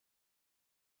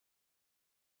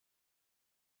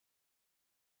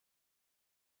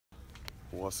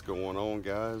What's going on,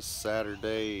 guys?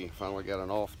 Saturday, finally got an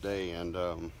off day, and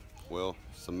well,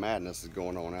 some madness is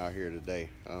going on out here today.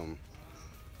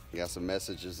 Got some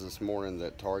messages this morning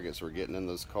that Targets were getting in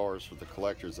those cars for the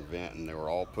collectors event, and they were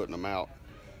all putting them out.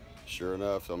 Sure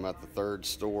enough, I'm at the third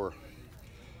store.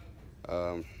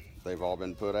 They've all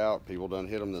been put out. People done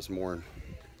hit them this morning,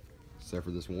 except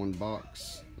for this one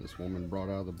box this woman brought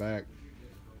out of the back.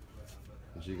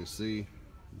 As you can see,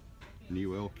 new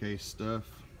LK stuff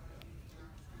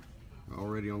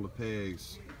already on the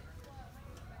pegs.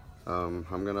 I'm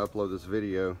gonna upload this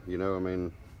video.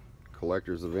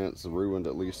 Collectors events ruined,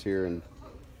 at least here in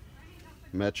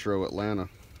metro Atlanta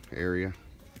area.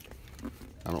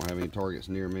 I don't have any Targets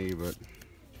near me, but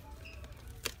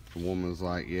the woman's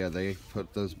like, yeah, they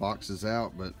put those boxes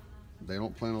out, but they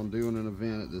don't plan on doing an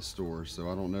event at this store.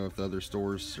 So I don't know if the other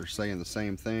stores are saying the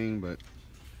same thing, but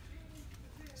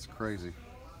it's crazy.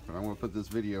 But I'm gonna put this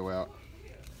video out.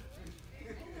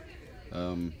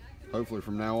 Hopefully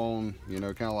from now on, kind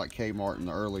of like Kmart in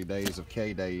the early days of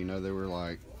K-Day, they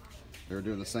were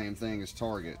doing the same thing as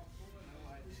Target.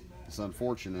 It's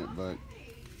unfortunate, but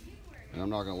I'm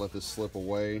not gonna let this slip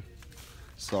away.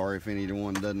 Sorry if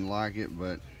anyone doesn't like it,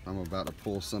 but I'm about to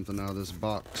pull something out of this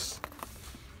box.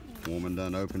 The woman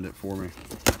done opened it for me,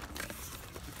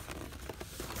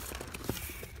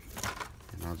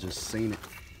 and I just seen it.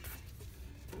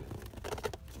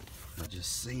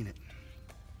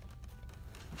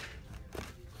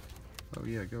 Oh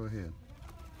yeah, go ahead.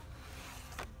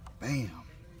 Bam.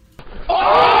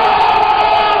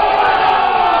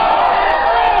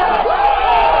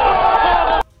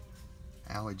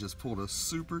 Allie just pulled a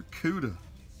super Kuda.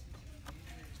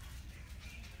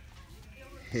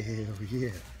 Hell yeah.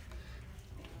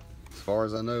 As far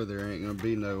as I know, there ain't gonna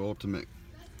be no ultimate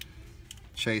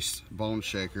chase bone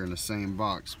shaker in the same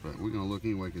box, but we're gonna look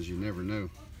anyway because you never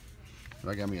know. But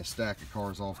I got me a stack of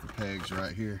cars off the pegs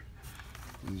right here.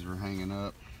 These were hanging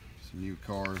up. Some new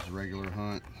cars, regular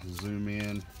hunt, zoom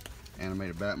in,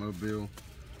 animated Batmobile,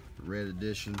 red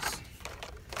editions,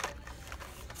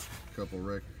 a couple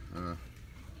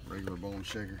regular bone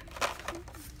shaker.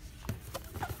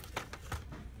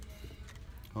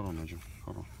 Hold on, Nigel.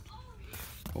 Hold on.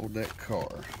 Hold that car.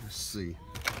 Let's see.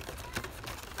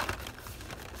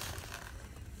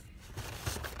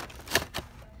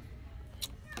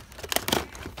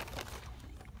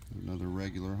 Another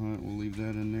regular hunt. We'll leave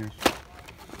that in there.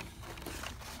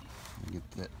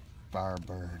 Get that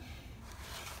Firebird.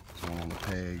 It's one on the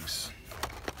pegs.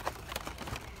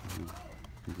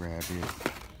 Grab it.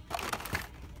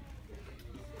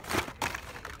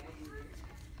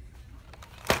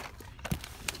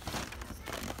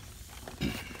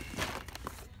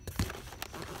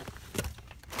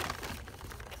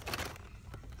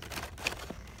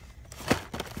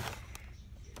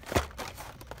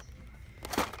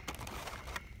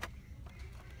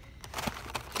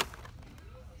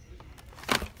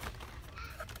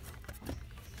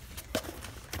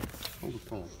 Hold the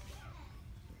phone.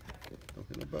 Don't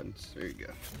hit the buttons. There you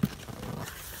go.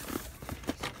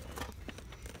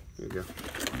 There you go.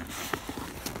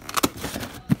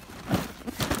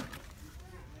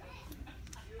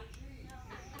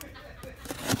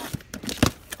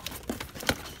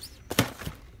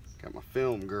 Got my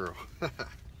film girl.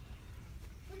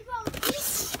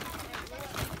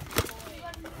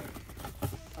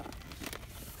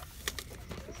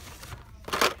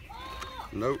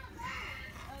 Nope.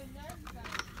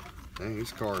 Dang,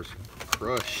 these cars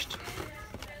crushed.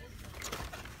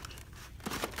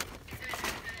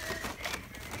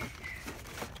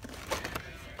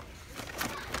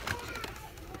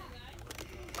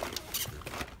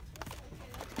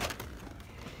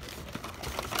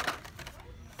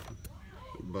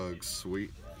 Bugs,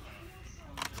 sweet.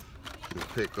 We'll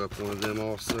pick up one of them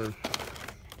also.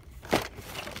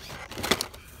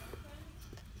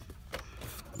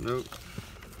 Nope.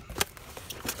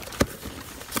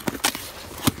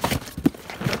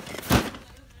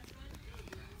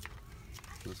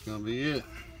 That's gonna be it.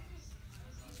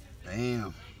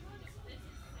 Damn.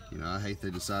 I hate they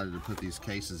decided to put these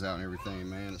cases out and everything,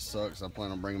 man. It sucks. I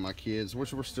plan on bringing my kids,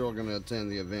 which we're still gonna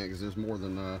attend the event because there's more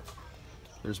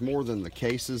than the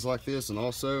cases like this, and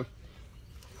also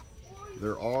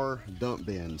there are dump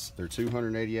bins. They're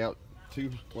 280 out.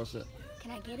 What's that?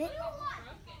 Can I get it?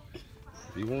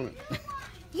 If you want it.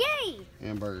 Yay!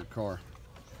 Hamburger car.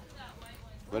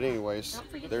 But anyways,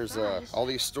 there's all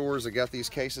these stores that got these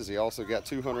cases. They also got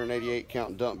 288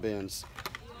 count dump bins,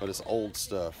 but it's old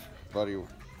stuff. Buddy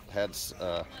had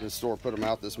his store put them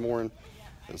out this morning.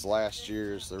 It's last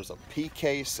year's. There's a P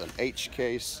case, an H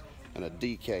case, and a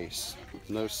D case with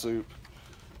no soup.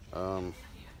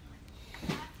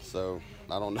 So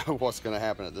I don't know what's going to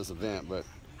happen at this event, but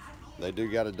they do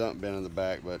got a dump bin in the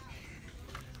back. But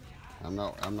I'm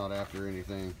not after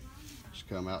anything. Just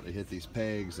come out to hit these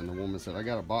pegs, and the woman said, I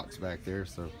got a box back there.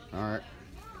 So all right.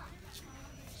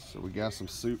 So we got some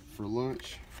soup for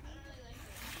lunch.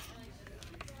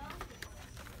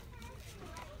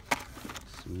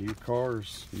 Some new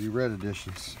cars, new red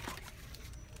editions.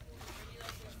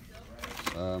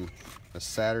 It's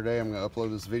Saturday. I'm gonna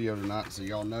upload this video tonight, so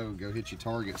y'all know. Go hit your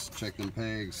targets, check them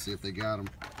pegs, see if they got them.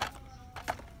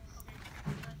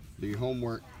 Do your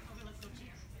homework.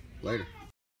 Later.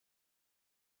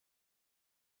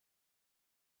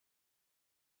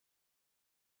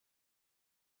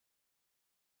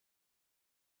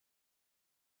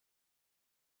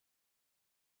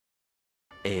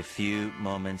 A few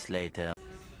moments later.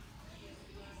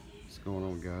 What's going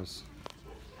on, guys?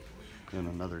 In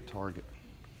another Target.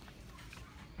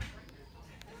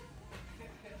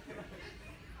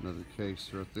 Another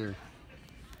case right there.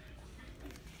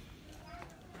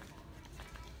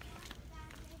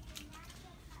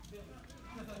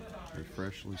 They're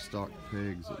freshly stocked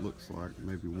pegs, it looks like.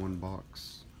 Maybe one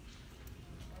box.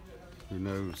 Who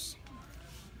knows?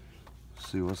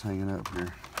 See what's hanging up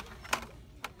here.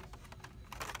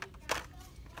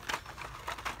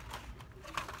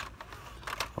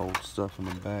 Old stuff in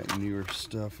the back, newer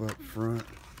stuff up front.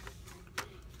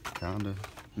 Kinda.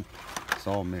 It's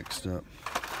all mixed up.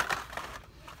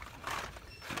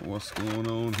 What's going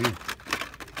on here?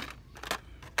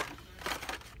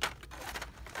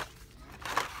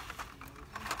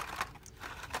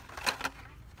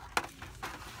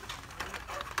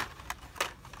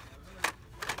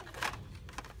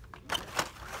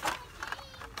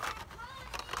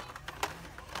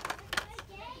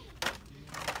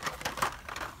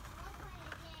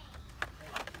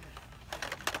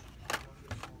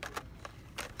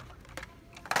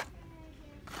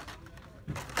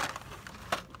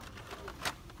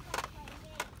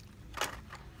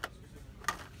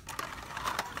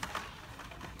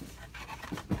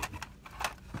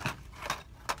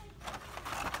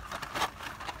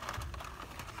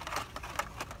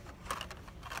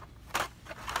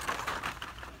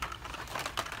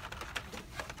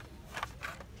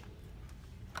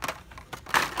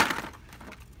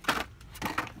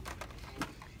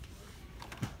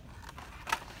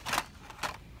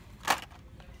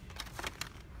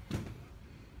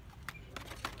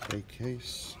 A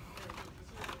case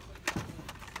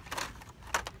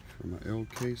for my L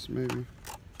case, maybe.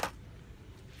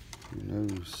 Who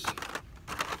knows?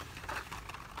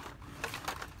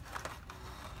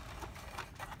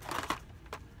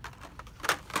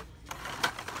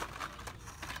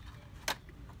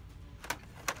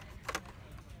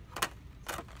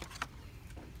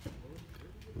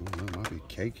 Well, that might be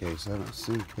K case. I haven't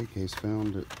seen K case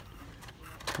found at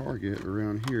Target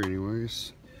around here,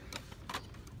 anyways.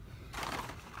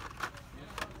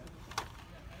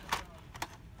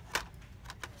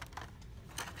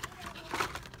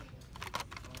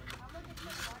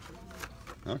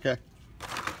 Okay.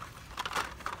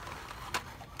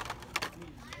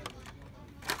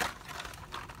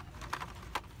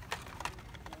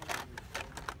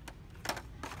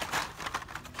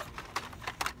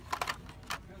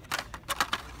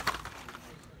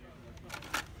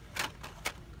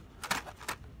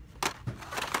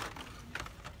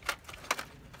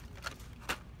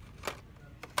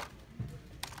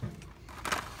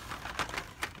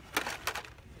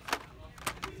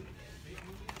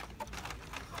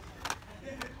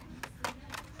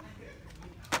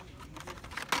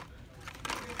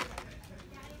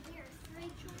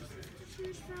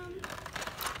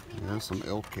 Yeah, some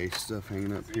L case stuff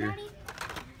hanging up here.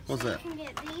 What's that? You can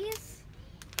get these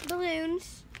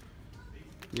balloons.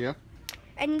 Yeah.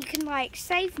 And you can like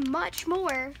save much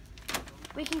more.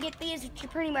 We can get these, which are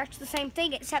pretty much the same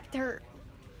thing, except they're,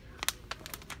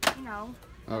 you know.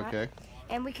 Okay.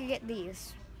 And we could get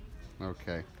these.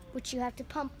 Okay. Which you have to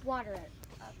pump water up.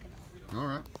 All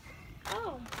right.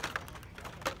 Oh.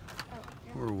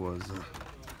 Where was it?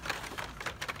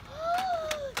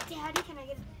 Daddy, can I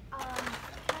get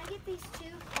these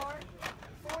three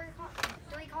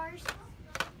cars?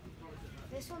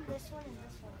 This one, and this one.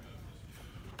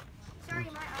 Sorry,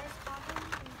 my eyes popping.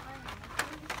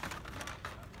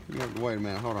 Wait a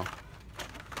minute, hold on.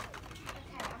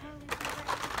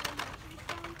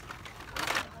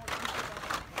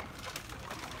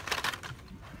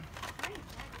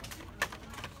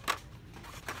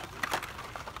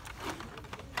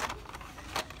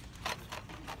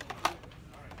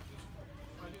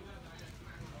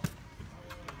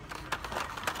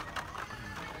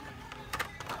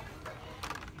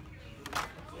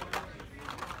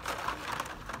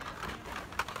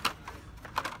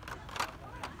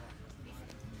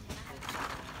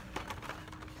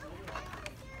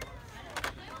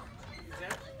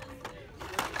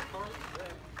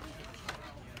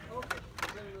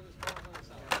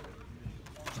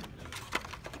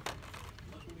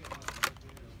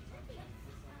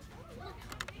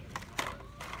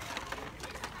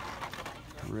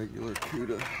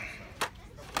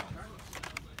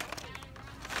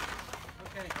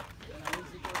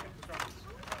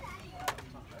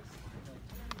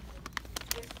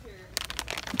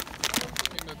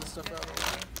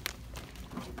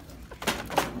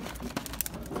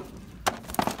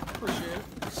 Appreciate it.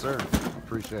 Yes, sir.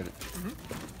 Appreciate it.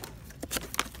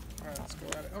 All right, let's go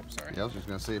at it. Oh, sorry. Yeah, I was just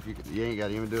gonna see if you ain't got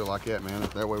to even do it like that, man.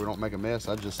 That way we don't make a mess.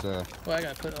 I just Well, I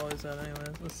gotta put all this out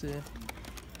anyways. Let's see.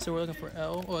 So we're looking for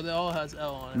L. Oh, it all has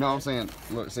L on it. No, right? I'm saying,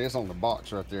 look, see, it's on the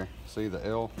box right there. See the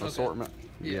L assortment?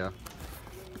 Yeah.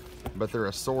 But they're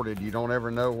assorted. You don't ever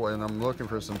know what. And I'm looking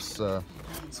for some certain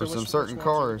which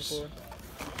cars.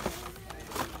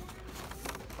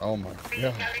 Oh my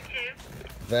God!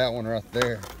 That one right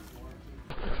there.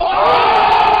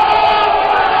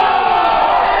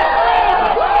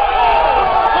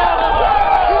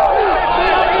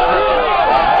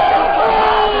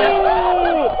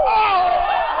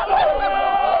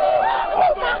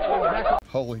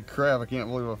 Holy crap, I can't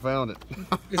believe I found it.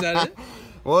 Is that it?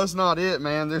 Well, it's not it,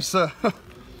 man. There's a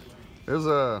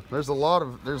good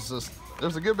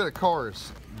bit of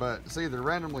cars, but see, they're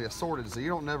randomly assorted, so you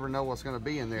don't never know what's going to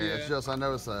be in there. Yeah. It's just, I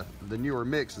know it's the newer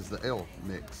mix is the L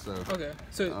mix. So Okay.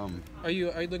 So are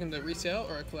you looking to resell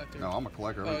or a collector? no, I'm a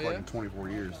collector. I've been collecting 24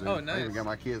 years, dude. Oh, nice. I even got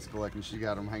my kids collecting. She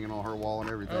got them hanging on her wall and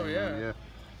everything. Oh, yeah. Man. Yeah.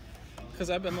 Because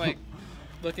I've been like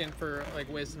looking for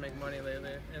like ways to make money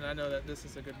lately, and I know that this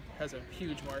is has a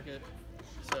huge market.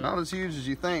 So. Not as huge as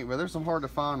you think, but there's some hard to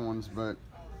find ones, but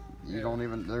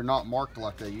they're not marked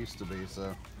like they used to be,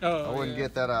 so I wouldn't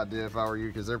get that idea if I were you,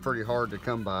 because they're pretty hard to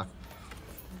come by.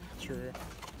 True.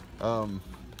 Yeah,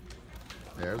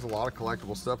 there's a lot of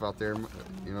collectible stuff out there.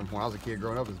 You know, when I was a kid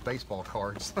growing up, it was baseball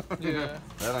cards. Yeah.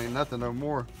 That ain't nothing no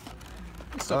more.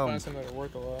 I still find some that are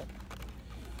worth a lot.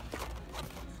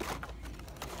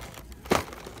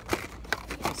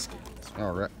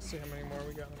 All right. Let's see how many more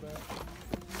we got in the back.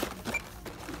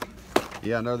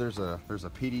 Yeah, I know there's a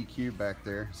PDQ back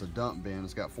there. It's a dump bin.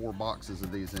 It's got 4 boxes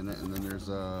of these in it, and then there's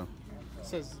It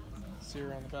says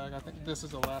 0 on the back. I think this is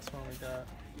the last one we got,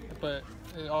 but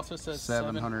it also says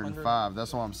 705.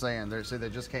 That's what I'm saying. They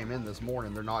just came in this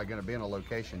morning. They're not going to be in a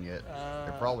location yet.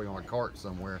 They're probably on a cart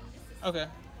somewhere. Okay.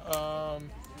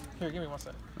 Here, give me 1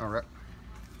 sec. All right.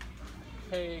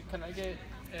 Hey, can I get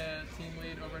a team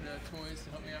lead over to Toys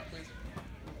to help me out, please?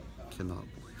 Cannot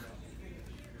believe it.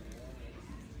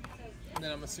 And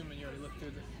then I'm assuming you already looked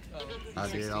through the. I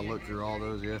did. I looked through all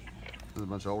those. Yeah, there's a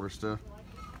bunch of older stuff.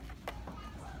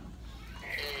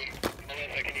 Can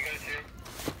you guys hear?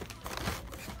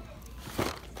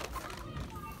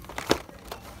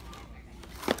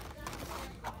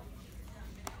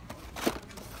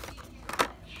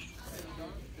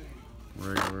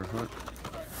 Regular hook.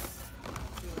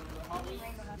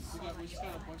 We just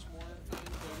got a bunch more.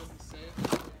 Say it.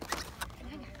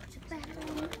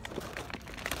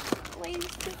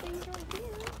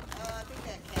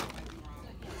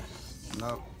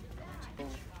 No.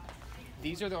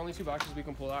 These are the only 2 boxes we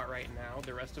can pull out right now.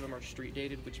 The rest of them are street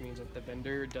dated, which means that the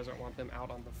vendor doesn't want them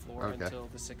out on the floor until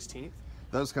the 16th.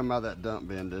 Those come out of that dump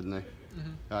bin, didn't they?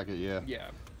 Yeah. Yeah.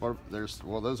 Well,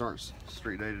 those aren't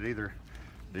street dated either.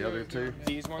 The other 2?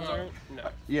 These ones aren't? No.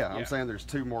 Yeah, I'm saying there's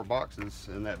 2 more boxes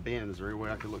in that bin. Is there any way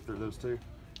I could look through those 2?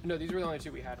 No, these were the only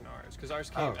 2 we had in ours, because ours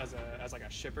came as like a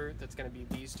shipper. That's going to be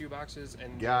these 2 boxes,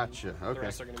 and Gotcha. the Okay.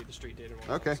 rest are going to be the street dated ones.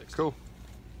 Okay. Cool.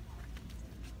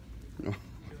 Oh my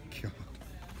God.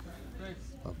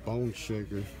 A bone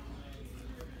shaker.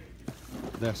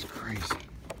 That's crazy.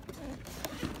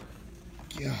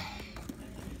 Yeah.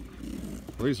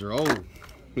 These are old.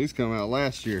 These come out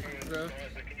last year. Really?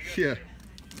 Yeah.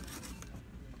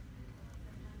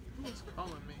 Who's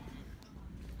calling me?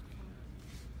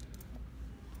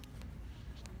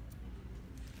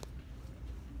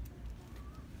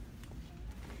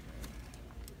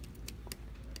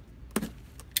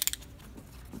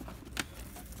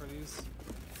 Are these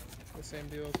the same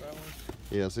deal as that one?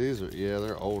 Yeah, so these are,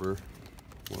 they're older.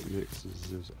 What mix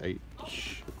is this?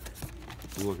 H.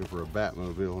 I'm looking for a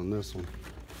Batmobile in this one.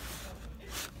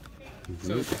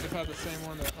 So if I have the same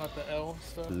one, not the L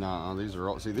stuff? Nah, these are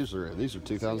all, see, these are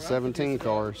 2017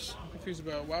 cars. I'm confused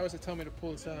about why was it telling me to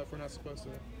pull this out if we're not supposed to?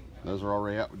 Those are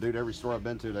already out. Dude, every store I've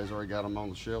been to, they've already got them on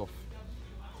the shelf.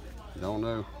 Don't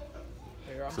know.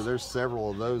 Here, So there's several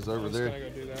of those over I'm there. just gonna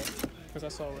go do that because I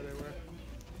saw where they were.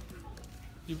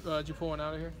 Did you pull one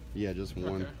out of here? Yeah, just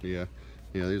one. Okay. Yeah.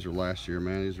 Yeah, these are last year,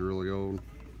 man. These are really old.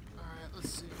 All right, let's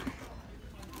see.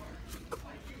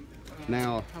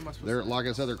 Now, How am I supposed they're to- like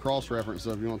I said, they're cross-referenced.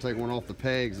 So if you want to take one off the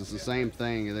pegs, it's the same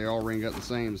thing, and they all ring up the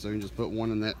same. So you can just put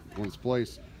one in that one's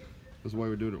place. That's the way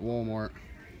we do it at Walmart.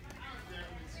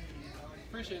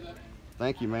 Appreciate that.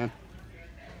 Thank you, man.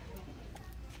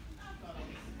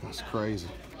 That's crazy.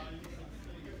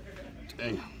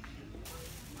 Damn.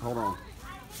 Hold on.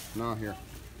 Not here.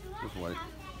 Just wait.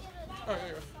 Oh, there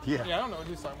you go. Yeah. Yeah, I don't know what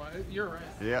he's talking about. You're right.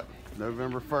 Yep.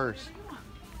 November 1st.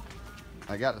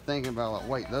 I got to thinking about like,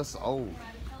 wait, that's old.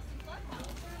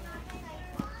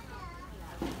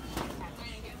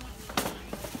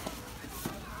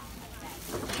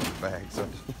 Bags up.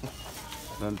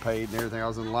 Done paid and everything. I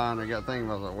was in line. I got thinking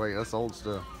about, I was like, wait, that's old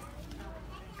stuff.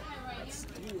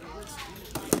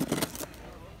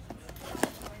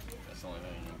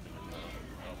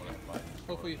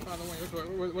 Hopefully you found the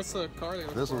one. What's the car they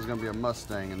look This for? one's gonna be a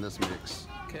Mustang in this mix.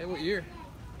 Okay, what year?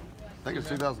 I think it's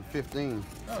 2015.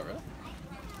 Oh, really?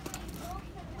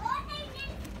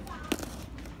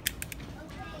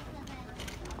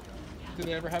 Do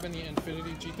they ever have any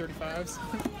Infinity G35s?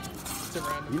 It's a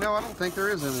random. You know, I don't think there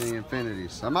is any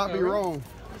Infinities. I might be really? wrong,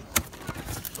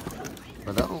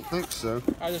 but I don't think so.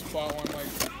 I just bought one like,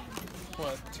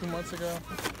 what, 2 months ago?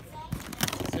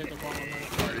 Saved the bottom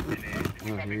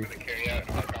Mhm. Carry out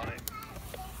and lock on it.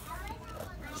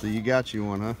 So you got you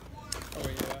one, huh? Oh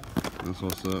yeah. That's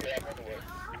what's up. Yeah, by the way.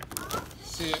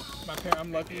 See,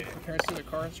 I'm lucky. My parents do the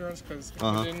car insurance because if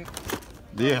Uh-huh. they didn't,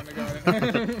 Yeah. I wouldn't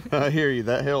have got it. I hear you.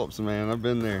 That helps, man. I've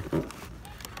been there.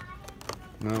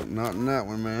 No, not in that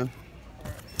one, man.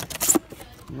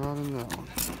 Not in that one.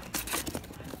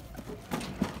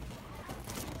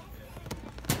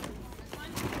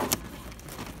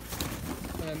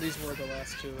 And then these were the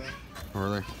last two. Are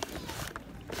they?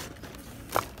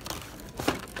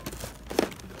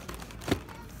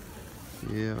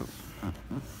 Yeah.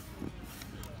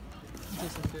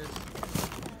 Just in case.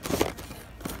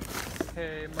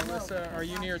 Hey, Melissa, are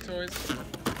you near toys?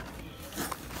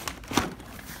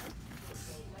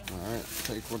 All right.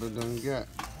 Take what I done got.